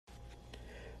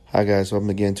Hi, guys. Welcome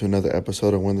again to another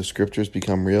episode of When the Scriptures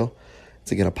Become Real.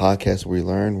 It's again a podcast where we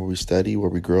learn, where we study, where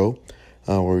we grow,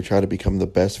 where we try to become the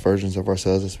best versions of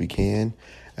ourselves as we can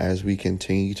as we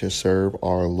continue to serve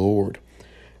our Lord.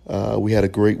 We had a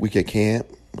great week at camp.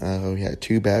 We had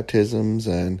 2 baptisms,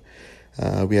 and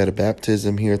we had a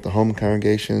baptism here at the home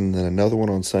congregation and then another one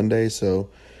on Sunday. So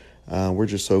we're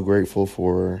just so grateful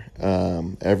for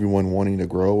everyone wanting to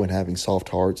grow and having soft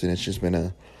hearts, and it's just been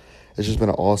an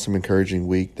awesome, encouraging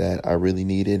week that I really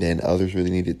needed and others really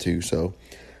needed too. So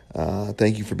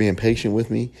thank you for being patient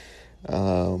with me.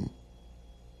 I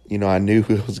knew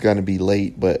it was going to be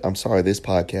late, but I'm sorry this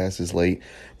podcast is late.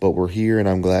 But we're here, and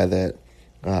I'm glad that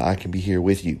I can be here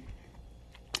with you.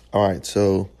 All right,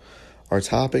 so our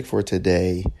topic for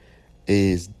today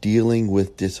is dealing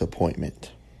with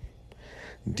disappointment.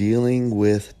 Dealing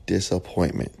with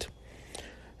disappointment.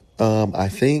 I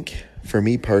think, for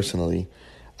me personally,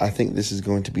 I think this is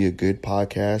going to be a good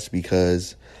podcast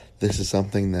because this is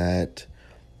something that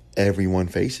everyone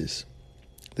faces.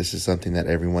 This is something that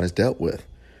everyone has dealt with,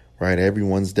 right?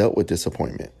 Everyone's dealt with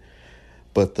disappointment.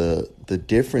 But the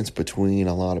difference between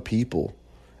a lot of people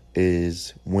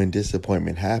is when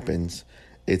disappointment happens,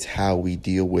 it's how we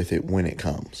deal with it when it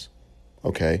comes,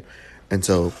 okay? And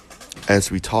so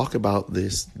as we talk about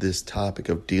this topic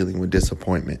of dealing with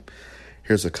disappointment,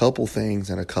 here's a couple things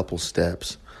and a couple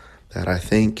steps that I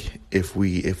think if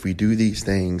we do these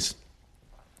things,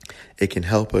 it can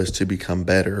help us to become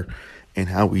better in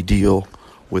how we deal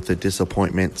with the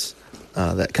disappointments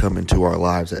that come into our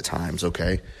lives at times,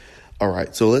 okay? All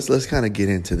right, so let's kind of get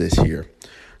into this here.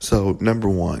 So number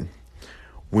one,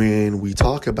 when we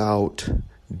talk about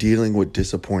dealing with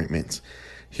disappointments,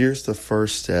 here's the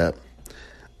first step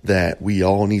that we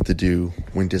all need to do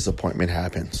when disappointment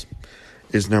happens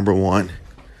is number one,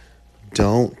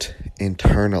 don't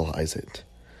internalize it.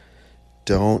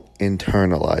 Don't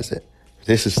internalize it.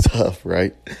 This is tough,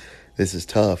 right? This is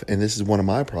tough. And this is one of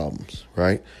my problems,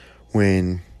 right?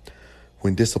 When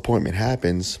disappointment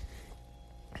happens,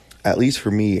 at least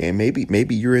for me, and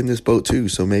maybe you're in this boat too,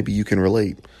 so maybe you can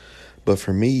relate. But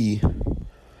for me,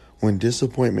 when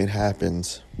disappointment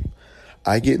happens,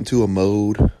 I get into a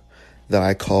mode that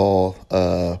I call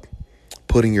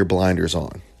putting your blinders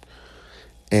on.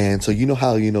 And so you know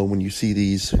how, when you see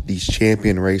these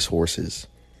champion racehorses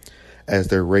as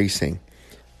they're racing,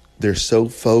 they're so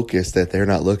focused that they're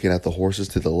not looking at the horses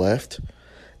to the left.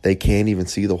 They can't even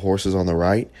see the horses on the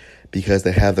right because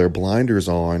they have their blinders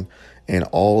on and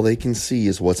all they can see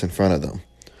is what's in front of them.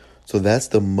 So that's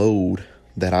the mode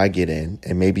that I get in,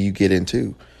 and maybe you get in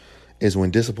too, is when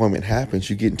disappointment happens,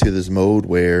 you get into this mode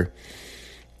where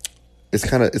it's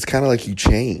kind of like you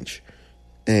change.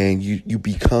 And you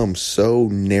become so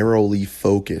narrowly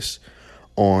focused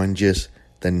on just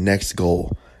the next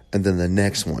goal, and then the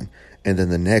next one, and then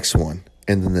the next one,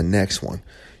 and then the next one.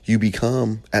 You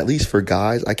become, at least for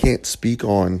guys, I can't speak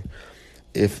on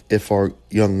if our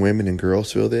young women and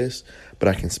girls feel this, but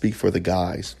I can speak for the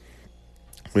guys.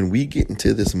 When we get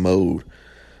into this mode,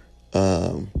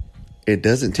 it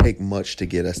doesn't take much to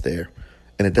get us there,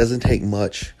 and it doesn't take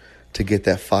much to get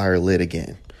that fire lit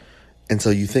again. And so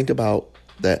you think about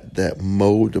that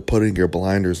mode of putting your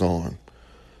blinders on.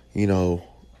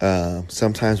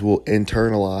 Sometimes we'll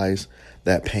internalize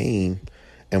that pain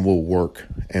and we'll work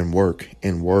and work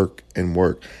and work and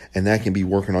work. And that can be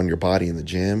working on your body in the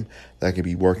gym. That can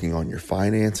be working on your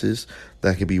finances.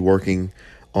 That can be working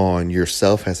on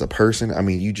yourself as a person. I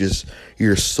mean, you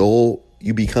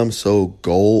become so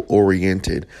goal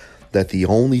oriented that the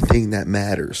only thing that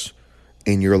matters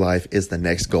in your life is the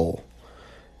next goal.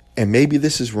 And maybe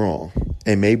this is wrong,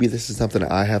 and maybe this is something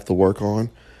that I have to work on.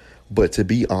 But to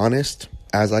be honest,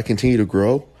 as I continue to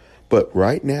grow, but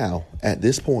right now, at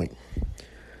this point,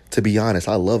 to be honest,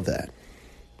 I love that.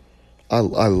 I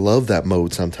love that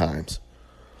mode sometimes,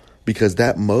 because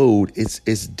that mode is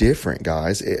different,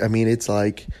 guys. It's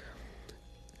like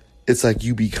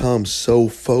you become so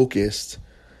focused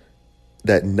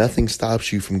that nothing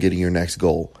stops you from getting your next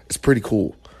goal. It's pretty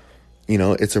cool.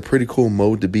 It's a pretty cool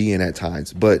mode to be in at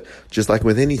times. But just like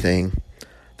with anything,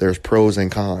 there's pros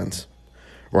and cons,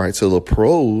 right? So the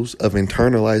pros of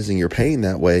internalizing your pain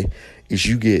that way is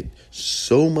you get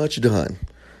so much done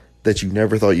that you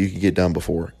never thought you could get done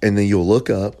before. And then you'll look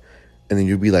up and then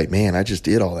you'll be like, man, I just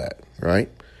did all that, right?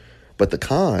 But the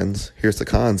cons, here's the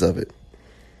cons of it.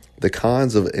 The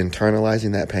cons of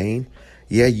internalizing that pain,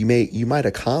 yeah, you might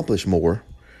accomplish more,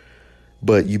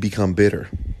 but you become bitter.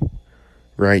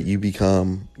 Right? You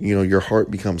become, your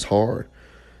heart becomes hard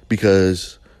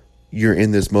because you're in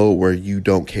this mode where you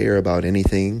don't care about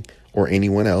anything or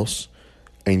anyone else,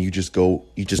 and you just go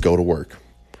to work.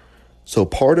 So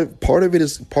part of it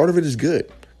is good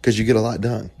because you get a lot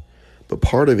done. But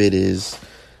part of it is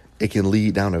it can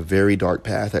lead down a very dark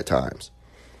path at times.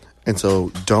 And so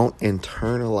don't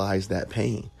internalize that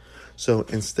pain. So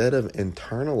instead of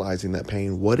internalizing that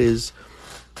pain, what is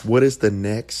the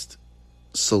next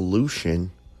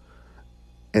solution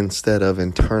instead of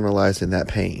internalizing that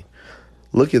pain?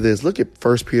 Look at this. Look at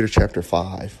 1 Peter chapter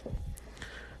 5.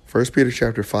 1 Peter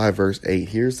chapter 5, verse 8.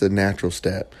 Here's the natural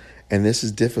step. And this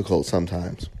is difficult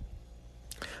sometimes.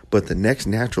 But the next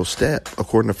natural step,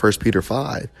 according to 1 Peter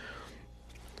 5,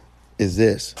 is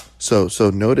this. So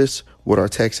notice what our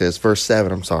text says. Verse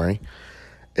 7, I'm sorry.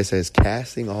 It says,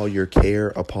 casting all your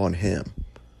care upon him,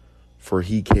 for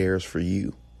he cares for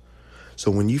you. So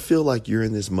when you feel like you're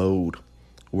in this mode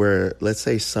where, let's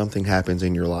say, something happens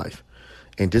in your life,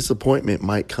 and disappointment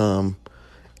might come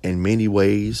in many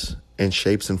ways and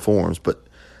shapes and forms. But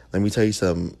let me tell you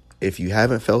something. If you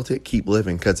haven't felt it, keep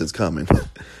living because it's coming.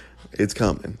 It's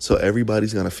coming. So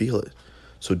everybody's going to feel it.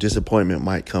 So disappointment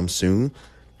might come soon.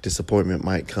 Disappointment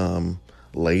might come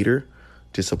later.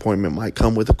 Disappointment might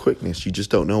come with a quickness. You just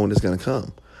don't know when it's going to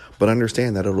come. But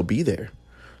understand that it'll be there.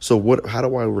 So how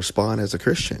do I respond as a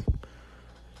Christian?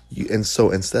 And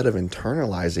so instead of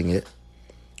internalizing it,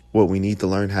 what we need to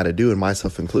learn how to do, and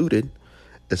myself included,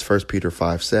 is 1 Peter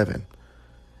 5:7.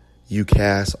 You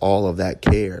cast all of that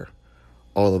care,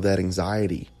 all of that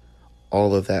anxiety,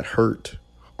 all of that hurt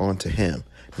onto him.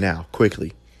 Now,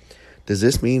 quickly, does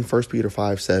this mean 1 Peter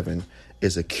 5:7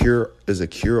 is a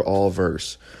cure-all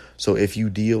verse? So if you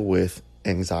deal with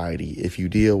anxiety, if you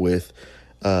deal with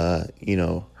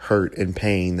hurt and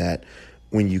pain, that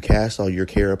when you cast all your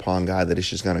care upon God, that it's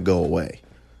just going to go away.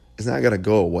 It's not going to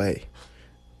go away.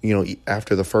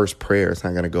 After the first prayer, it's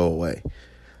not going to go away.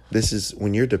 This is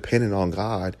when you're dependent on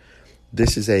God.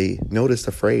 Notice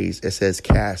the phrase, it says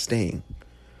casting.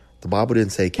 The Bible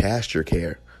didn't say cast your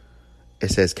care.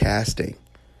 It says casting.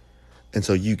 And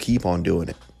so you keep on doing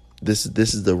it. This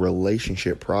is the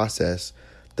relationship process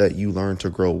that you learn to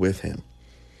grow with him.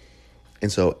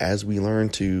 And so as we learn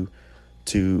to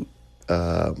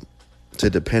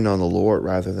depend on the Lord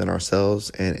rather than ourselves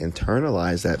and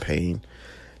internalize that pain,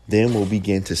 then we'll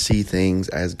begin to see things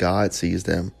as God sees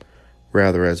them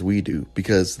rather as we do.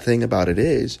 Because the thing about it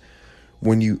is,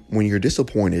 when you're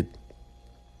disappointed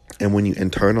and when you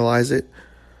internalize it,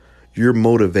 your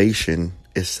motivation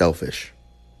is selfish.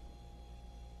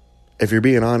 If you're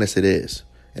being honest, it is.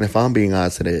 And if I'm being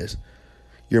honest, it is.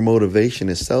 Your motivation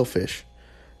is selfish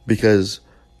because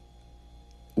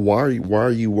why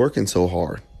are you working so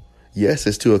hard? Yes,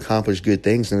 it's to accomplish good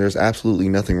things, and there's absolutely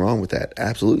nothing wrong with that.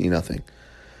 Absolutely nothing.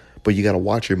 But you got to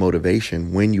watch your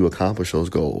motivation when you accomplish those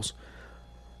goals.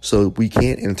 So we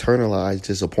can't internalize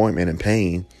disappointment and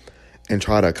pain and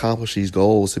try to accomplish these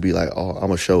goals to be like, oh, I'm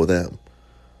going to show them.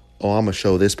 Oh, I'm going to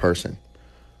show this person.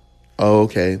 Oh,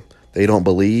 okay. They don't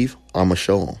believe. I'm going to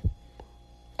show them.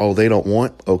 Oh, they don't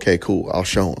want. Okay, cool. I'll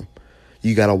show them.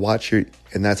 You got to watch and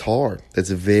that's hard. That's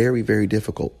very, very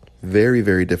difficult. Very,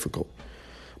 very difficult.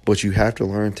 But you have to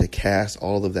learn to cast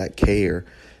all of that care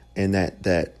and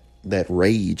that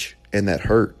rage and that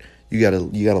hurt. You got to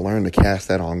learn to cast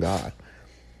that on God.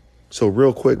 So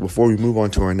real quick, before we move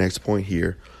on to our next point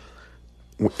here,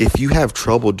 if you have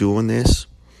trouble doing this,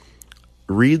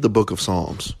 read the book of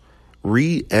Psalms.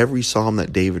 Read every psalm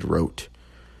that David wrote.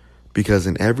 Because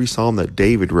in every psalm that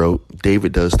David wrote,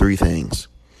 David does three things.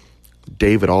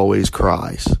 David always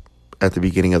cries at the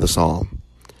beginning of the psalm.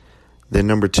 Then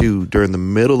number two, during the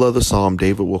middle of the psalm,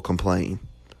 David will complain.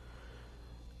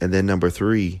 And then number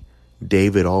three,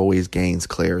 David always gains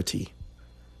clarity.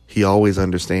 He always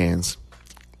understands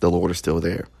the Lord is still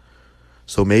there.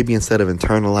 So maybe instead of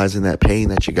internalizing that pain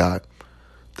that you got,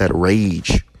 that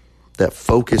rage, that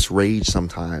focused rage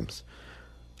sometimes,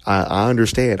 I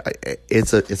understand.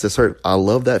 It's a certain, I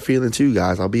love that feeling too,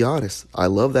 guys. I'll be honest. I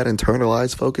love that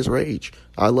internalized focused rage.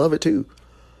 I love it too.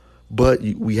 But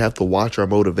we have to watch our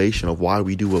motivation of why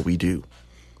we do what we do,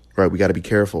 right? We got to be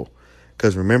careful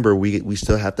because remember, we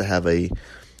still have to have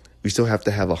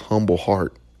a humble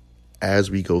heart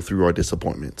as we go through our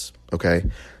disappointments. Okay.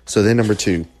 So then number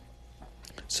two.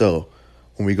 So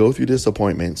when we go through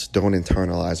disappointments, don't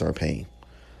internalize our pain.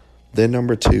 Then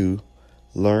number two,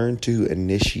 learn to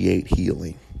initiate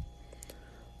healing.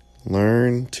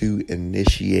 Learn to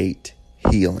initiate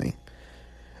healing.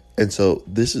 And so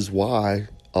this is why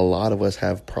a lot of us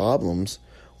have problems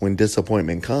when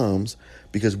disappointment comes,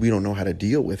 because we don't know how to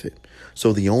deal with it.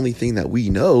 So the only thing that we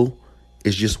know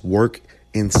is just work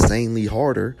insanely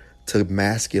harder to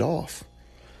mask it off.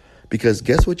 Because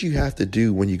guess what you have to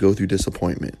do when you go through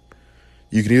disappointment?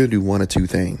 You can either do one of two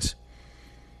things.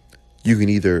 You can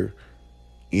either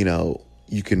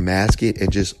you can mask it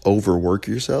and just overwork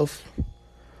yourself,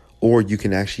 or you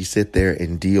can actually sit there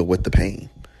and deal with the pain.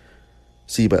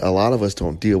 See, but a lot of us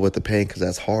don't deal with the pain because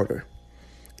that's harder.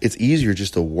 It's easier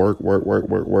just to work,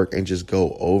 and just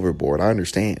go overboard. I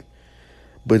understand.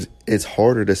 But it's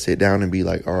harder to sit down and be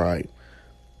like, all right,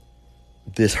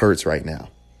 this hurts right now.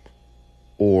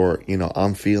 Or,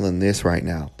 I'm feeling this right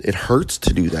now. It hurts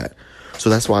to do that.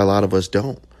 So that's why a lot of us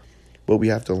don't. But we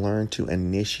have to learn to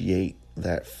initiate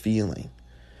that feeling.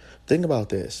 Think about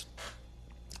this.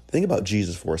 Think about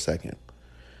Jesus for a second.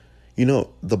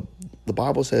 The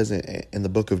Bible says in the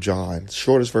book of John,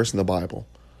 shortest verse in the Bible,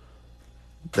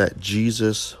 that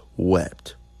Jesus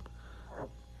wept.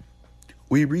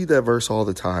 We read that verse all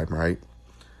the time, right?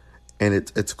 And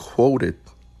it's quoted.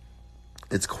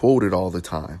 It's quoted all the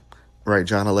time, right?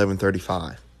 John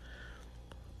 11:35.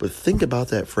 But think about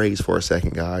that phrase for a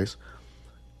second, guys.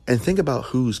 And think about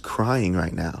who's crying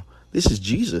right now. This is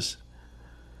Jesus.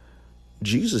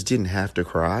 Jesus didn't have to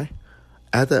cry.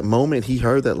 At that moment he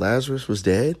heard that Lazarus was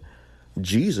dead,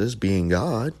 Jesus, being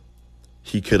God,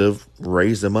 he could have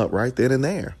raised him up right then and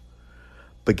there.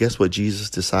 But guess what Jesus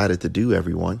decided to do,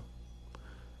 everyone?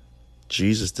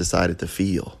 Jesus decided to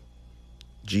feel.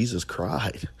 Jesus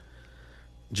cried.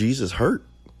 Jesus hurt.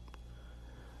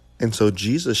 And so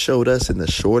Jesus showed us in the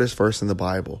shortest verse in the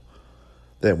Bible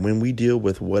that when we deal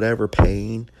with whatever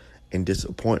pain and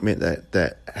disappointment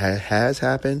that has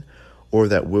happened, or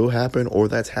that will happen, or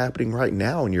that's happening right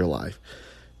now in your life,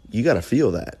 you got to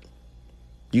feel that.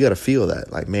 You got to feel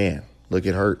that. Like, man, look,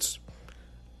 it hurts.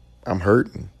 I'm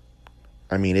hurting.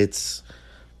 I mean,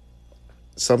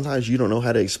 sometimes you don't know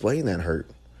how to explain that hurt.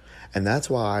 And that's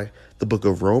why the book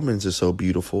of Romans is so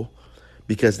beautiful,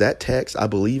 because that text, I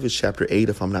believe, is chapter 8,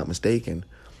 if I'm not mistaken.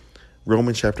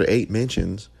 Romans chapter 8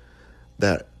 mentions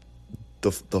that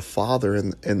the Father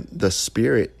and the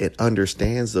Spirit, it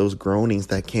understands those groanings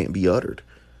that can't be uttered.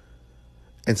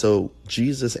 And so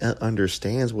Jesus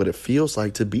understands what it feels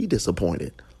like to be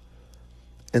disappointed.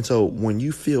 And so when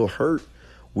you feel hurt,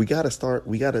 we have to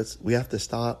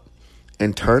stop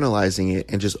internalizing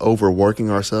it and just overworking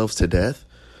ourselves to death.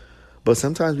 But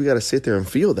sometimes we got to sit there and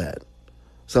feel that.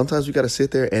 Sometimes we got to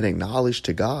sit there and acknowledge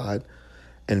to God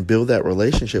and build that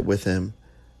relationship with him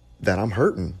that I'm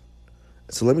hurting.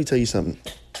 So let me tell you something.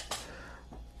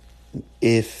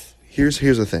 Here's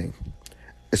the thing,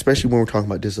 especially when we're talking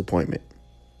about disappointment.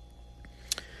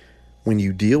 When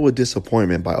you deal with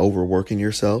disappointment by overworking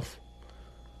yourself,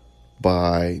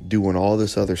 by doing all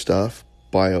this other stuff,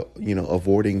 by,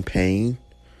 avoiding pain,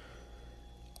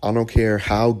 I don't care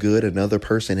how good another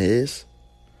person is,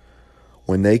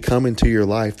 when they come into your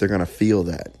life, they're going to feel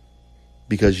that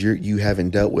because you haven't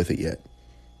dealt with it yet.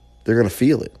 They're going to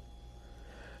feel it.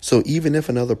 So even if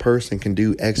another person can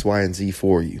do X, Y, and Z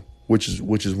for you, which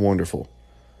is wonderful,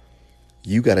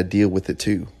 you got to deal with it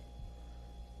too,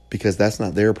 because that's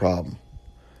not their problem.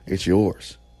 It's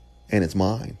yours and it's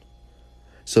mine.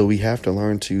 So we have to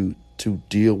learn to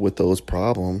deal with those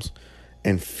problems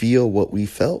and feel what we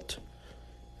felt,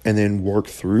 and then work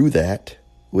through that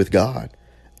with God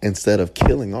instead of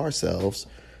killing ourselves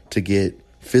to get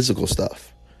physical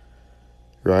stuff,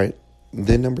 right?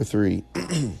 Then number 3,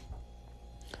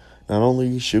 not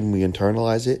only shouldn't we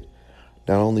internalize it,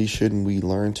 not only shouldn't we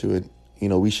learn to,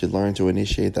 we should learn to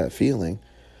initiate that feeling,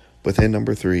 but then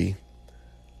number 3,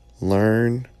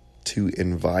 learn to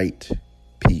invite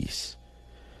peace.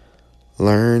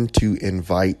 Learn to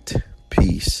invite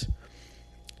peace.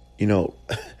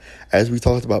 As we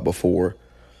talked about before,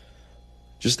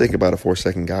 just think about it for a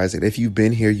second, guys. And if you've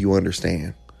been here, you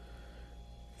understand.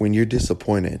 When you're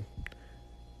disappointed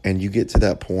and you get to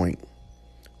that point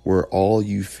where all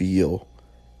you feel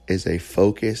is a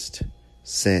focused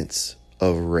sense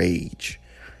of rage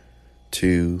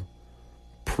to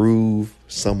prove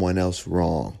someone else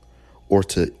wrong, or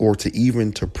to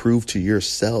even to prove to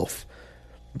yourself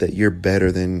that you're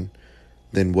better than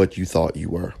what you thought you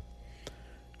were.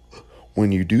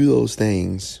 When you do those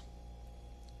things,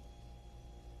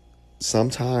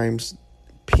 sometimes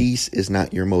peace is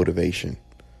not your motivation.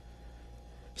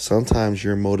 Sometimes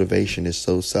your motivation is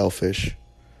so selfish,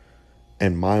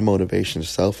 and my motivation is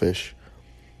selfish,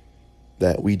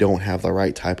 that we don't have the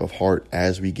right type of heart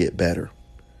as we get better.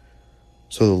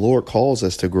 So the Lord calls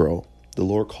us to grow. The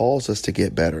Lord calls us to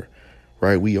get better,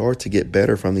 right? We are to get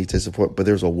better from these disappointments, but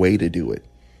there's a way to do it.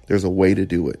 There's a way to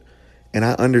do it. And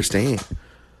I understand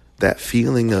that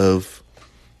feeling of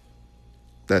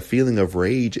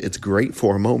rage. It's great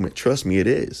for a moment. Trust me, it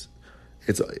is.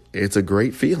 It's a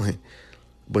great feeling,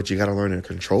 but you got to learn to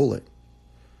control it.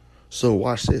 So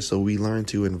watch this. So we learn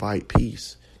to invite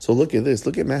peace. So look at this.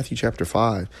 Look at Matthew chapter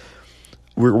 5.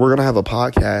 we're going to have a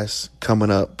podcast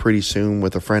coming up pretty soon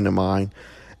with a friend of mine.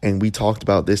 And we talked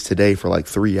about this today for like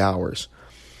 3 hours.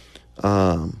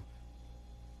 But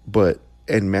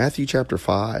in Matthew chapter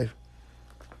 5,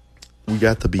 we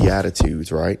got the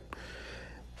Beatitudes, right?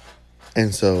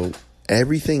 And so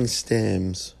everything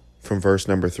stems from verse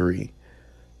number 3.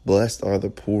 Blessed are the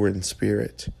poor in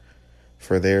spirit,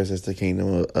 for theirs is the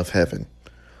kingdom of heaven.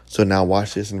 So now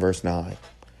watch this in verse 9.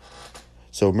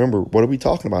 So remember, what are we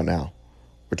talking about now?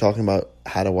 We're talking about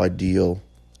how do I deal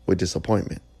with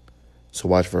disappointment. So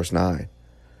watch verse 9.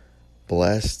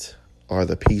 Blessed are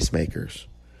the peacemakers,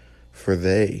 for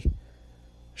they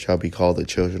shall be called the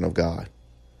children of God.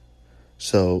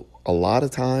 So a lot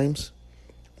of times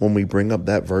when we bring up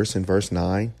that verse in verse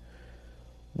 9,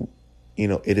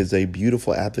 it is a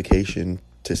beautiful application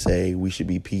to say we should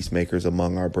be peacemakers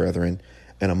among our brethren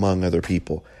and among other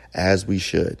people, as we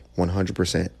should,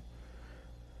 100%.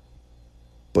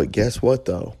 But guess what,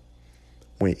 though?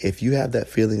 If you have that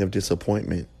feeling of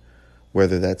disappointment,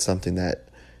 whether that's something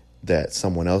that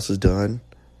someone else has done,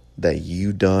 that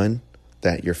you done,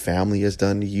 that your family has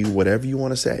done to you, whatever you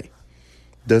want to say,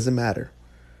 doesn't matter.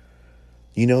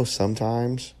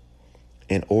 Sometimes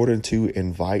in order to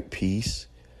invite peace,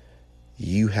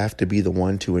 you have to be the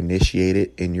one to initiate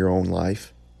it in your own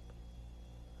life.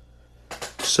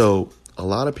 So a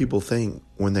lot of people think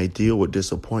when they deal with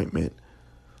disappointment,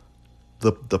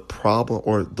 the problem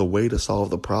or the way to solve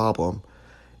the problem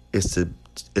is to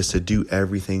do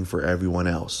everything for everyone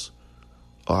else.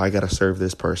 Oh, I got to serve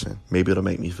this person. Maybe it'll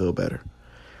make me feel better.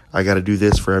 I got to do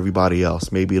this for everybody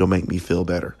else. Maybe it'll make me feel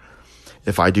better.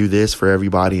 If I do this for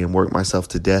everybody and work myself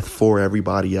to death for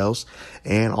everybody else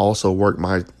and also work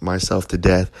myself to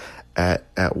death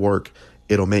at work,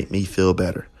 it'll make me feel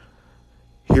better.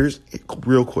 Here's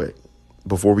real quick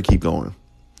before we keep going.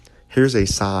 Here's a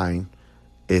sign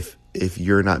if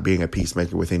you're not being a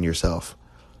peacemaker within yourself.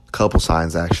 A couple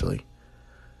signs, actually.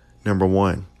 Number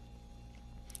 1,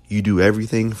 you do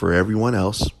everything for everyone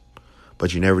else,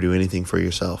 but you never do anything for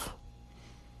yourself.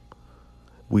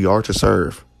 We are to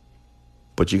serve,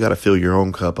 but you got to fill your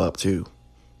own cup up too.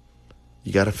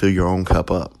 You got to fill your own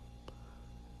cup up.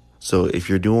 So if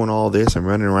you're doing all this and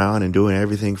running around and doing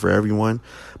everything for everyone,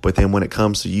 but then when it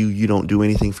comes to you, you don't do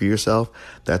anything for yourself,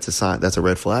 that's a sign. That's a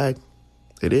red flag.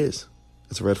 It is.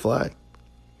 It's a red flag.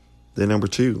 Then number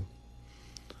 2,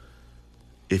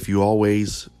 if you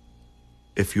always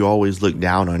look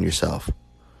down on yourself,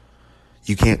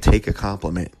 you can't take a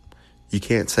compliment. You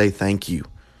can't say thank you.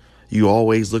 You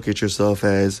always look at yourself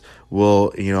as,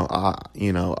 well, I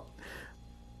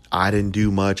didn't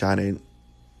do much.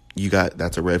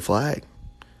 That's a red flag.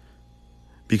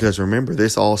 Because remember,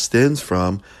 this all stems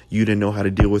from you didn't know how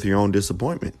to deal with your own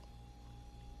disappointment.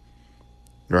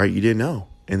 Right? You didn't know.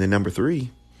 And then number 3,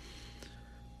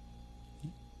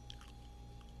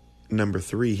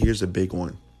 here's a big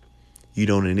one. You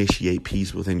don't initiate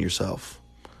peace within yourself.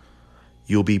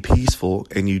 You'll be peaceful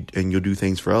and you'll do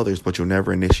things for others, but you'll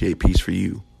never initiate peace for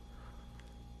you.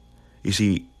 You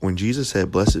see, when Jesus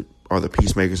said, blessed are the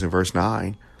peacemakers in verse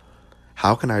 9,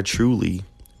 how can I truly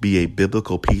be a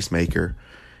biblical peacemaker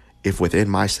if within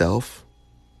myself,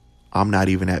 I'm not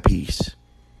even at peace?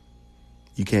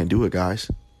 You can't do it,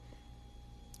 guys.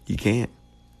 You can't.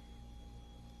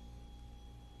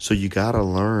 So you got to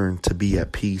learn to be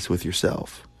at peace with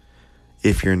yourself.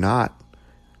 If you're not,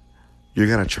 you're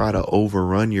going to try to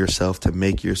overrun yourself to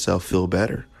make yourself feel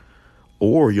better.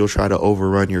 Or you'll try to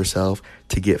overrun yourself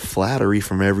to get flattery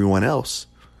from everyone else.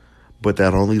 But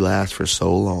that only lasts for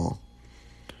so long.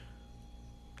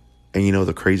 And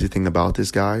the crazy thing about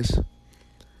this, guys,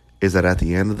 is that at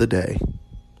the end of the day,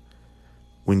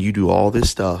 when you do all this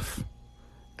stuff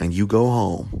and you go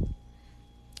home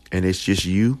and it's just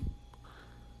you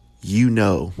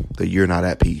know that you're not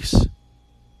at peace.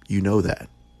 You know that.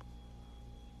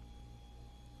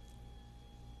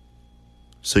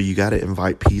 So you got to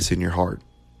invite peace in your heart.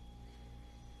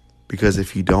 Because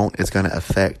if you don't, it's going to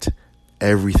affect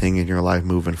everything in your life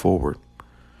moving forward.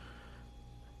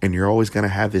 And you're always going to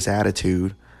have this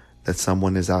attitude that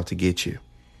someone is out to get you.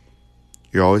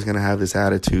 You're always going to have this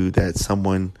attitude that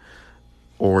someone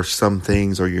or some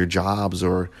things or your jobs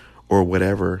or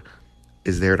whatever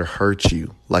is there to hurt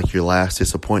you, like your last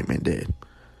disappointment did.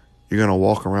 You're going to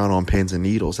walk around on pins and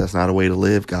needles. That's not a way to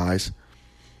live, guys.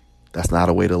 That's not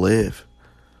a way to live.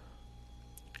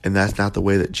 And that's not the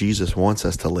way that Jesus wants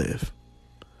us to live.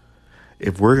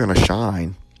 If we're going to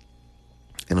shine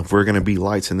and if we're going to be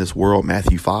lights in this world,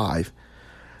 Matthew 5,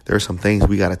 there are some things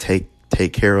we got to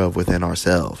take care of within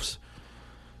ourselves.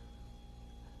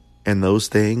 And those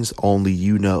things only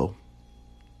you know.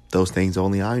 Those things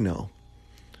only I know.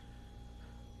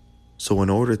 So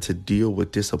in order to deal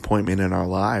with disappointment in our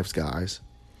lives, guys,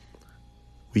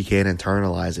 we can't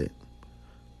internalize it.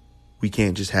 We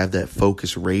can't just have that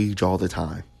focused rage all the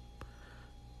time.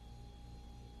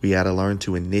 We got to learn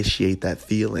to initiate that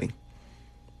feeling.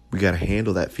 We got to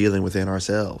handle that feeling within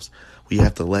ourselves. We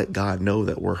have to let God know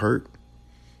that we're hurt.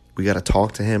 We got to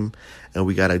talk to him, and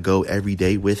we got to go every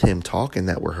day with him talking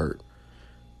that we're hurt.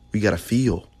 We got to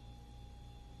feel.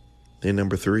 Then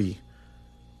number 3,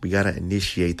 we got to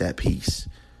initiate that peace.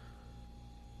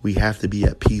 We have to be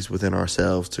at peace within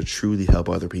ourselves to truly help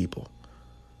other people.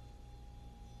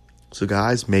 So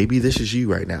guys, maybe this is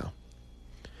you right now.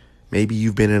 Maybe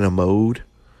you've been in a mode,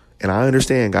 and I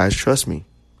understand, guys, trust me.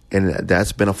 And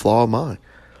that's been a flaw of mine.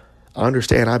 I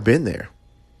understand. I've been there.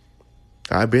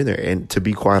 And to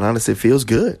be quite honest, it feels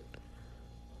good.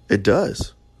 It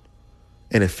does.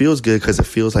 And it feels good because it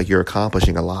feels like you're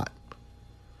accomplishing a lot.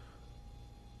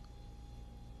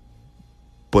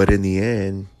 But in the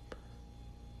end,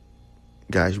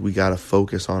 guys, we got to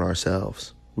focus on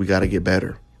ourselves. We got to get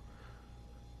better.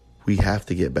 We have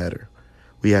to get better.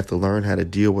 We have to learn how to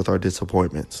deal with our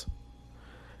disappointments.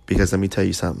 Because let me tell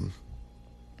you something.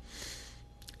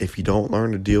 If you don't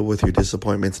learn to deal with your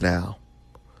disappointments now,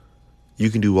 you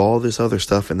can do all this other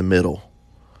stuff in the middle.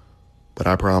 But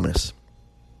I promise,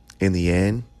 in the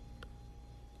end,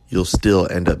 you'll still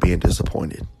end up being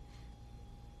disappointed.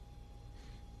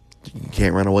 You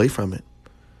can't run away from it.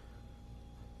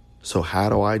 So how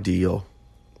do I deal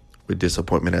with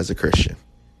disappointment as a Christian?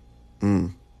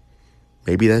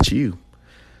 Maybe that's you.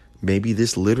 Maybe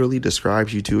this literally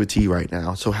describes you to a T right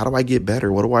now. So how do I get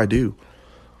better? What do I do?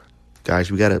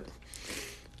 Guys,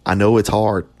 I know it's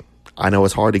hard. I know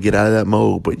it's hard to get out of that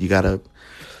mode, but you gotta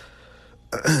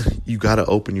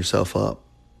open yourself up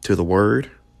to the word,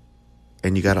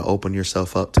 and you gotta open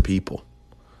yourself up to people.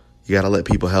 You gotta let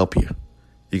people help you.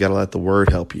 You gotta let the word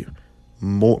help you.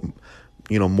 More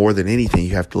than anything,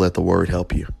 you have to let the word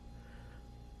help you.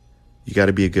 You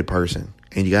gotta be a good person,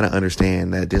 and you gotta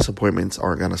understand that disappointments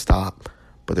aren't gonna stop,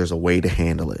 but there's a way to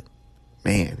handle it.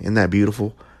 Man, isn't that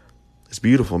beautiful? It's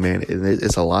beautiful, man.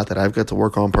 It's a lot that I've got to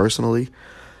work on personally.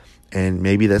 And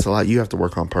maybe that's a lot you have to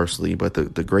work on personally. But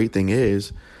the great thing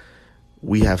is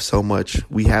we have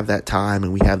that time,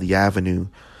 and we have the avenue,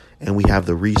 and we have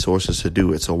the resources to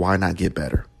do it. So why not get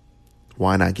better?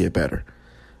 Why not get better?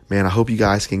 Man, I hope you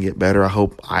guys can get better. I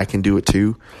hope I can do it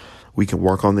too. We can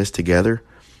work on this together.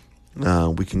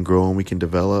 We can grow and we can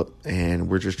develop. And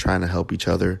we're just trying to help each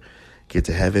other get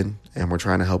to heaven. And we're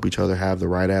trying to help each other have the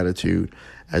right attitude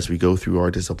as we go through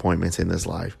our disappointments in this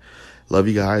life. Love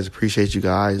you guys. Appreciate you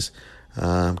guys.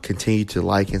 Continue to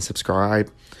like and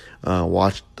subscribe.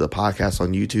 Watch the podcast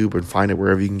on YouTube and find it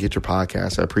wherever you can get your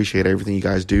podcasts. I appreciate everything you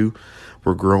guys do.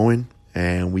 We're growing,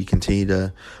 and we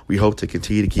hope to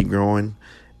continue to keep growing,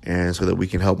 and so that we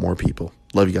can help more people.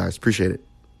 Love you guys. Appreciate it.